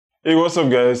Hey, what's up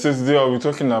guys? So today I'll be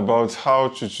talking about how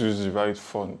to choose the right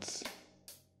font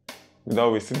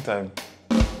without wasting time.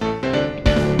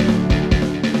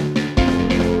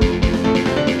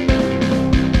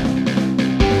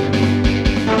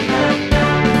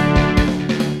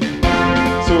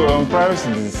 So prior to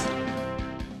this,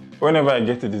 whenever I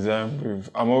get a design brief,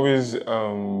 I'm always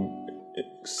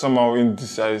somehow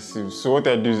indecisive. So what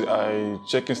I do is I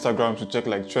check Instagram to check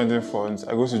like trending fonts.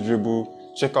 I go to Dribble,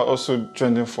 check out also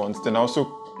trending fonts. Then I also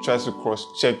try to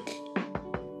cross-check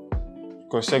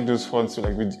those fonts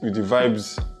like with the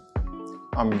vibes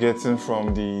I'm getting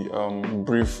from the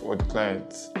brief or the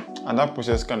client. And that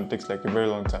process kind of takes like a very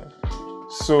long time.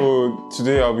 So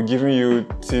today I'll be giving you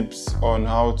tips on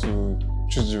how to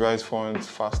choose the right font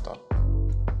faster.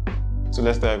 So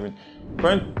let's dive in.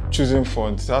 When choosing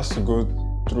fonts, it has to go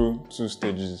through two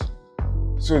stages.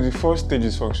 So the first stage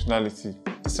is functionality.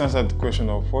 This answers the question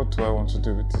of what do I want to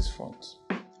do with this font?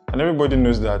 And everybody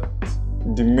knows that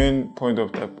the main point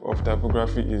of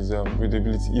typography is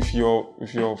readability. If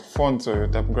your font or your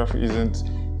typography isn't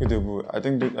readable, I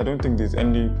don't think there's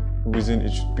any reason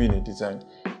it should be in a design.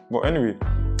 But anyway,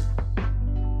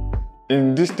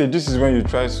 in this stage, this is when you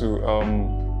try to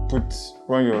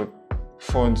run your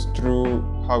font through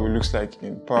how it looks like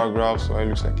in paragraphs, or how it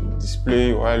looks like in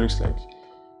display, or how it looks like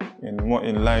in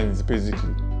lines,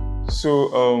 basically. So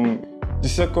the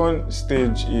second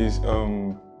stage is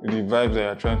the vibe that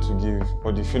you're trying to give,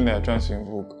 or the feeling that you're trying to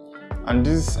invoke. And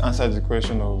this answers the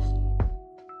question of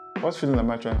what feeling am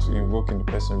I trying to invoke in the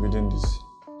person reading this,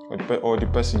 or the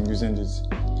person using this.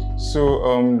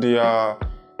 So there are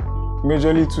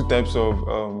majorly two types of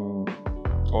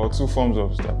or two forms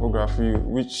of typography,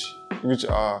 which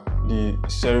are the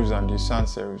serifs and the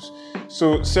sans serifs.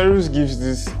 So serifs gives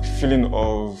this feeling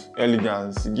of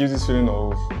elegance, it gives this feeling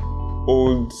of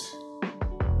old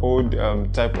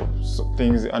type of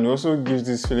things, and it also gives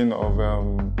this feeling of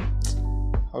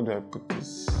how do I put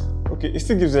this? Okay, it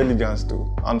still gives elegance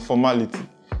though, and formality,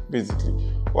 basically.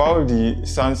 While the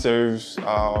sans serifs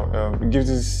are it gives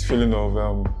this feeling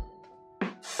of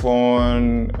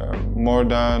fun,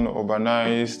 modern,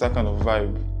 urbanized, that kind of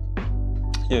vibe.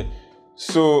 Yeah.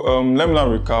 So let me now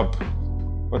recap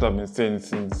what I've been saying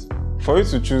since. For you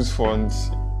to choose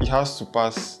fonts, it has to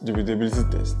pass the readability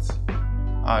test.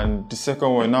 And the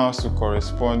second one now has to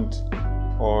correspond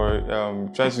or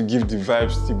try to give the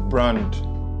vibes the brand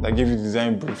that gave you the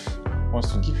design brief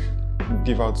wants to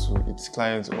give out to its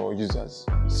clients or users.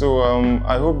 So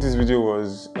I hope this video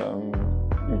was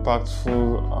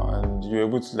impactful and you're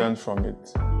able to learn from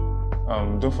it.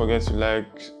 Don't forget to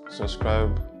like,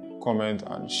 subscribe, comment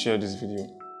and share this video.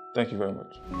 Thank you very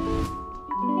much.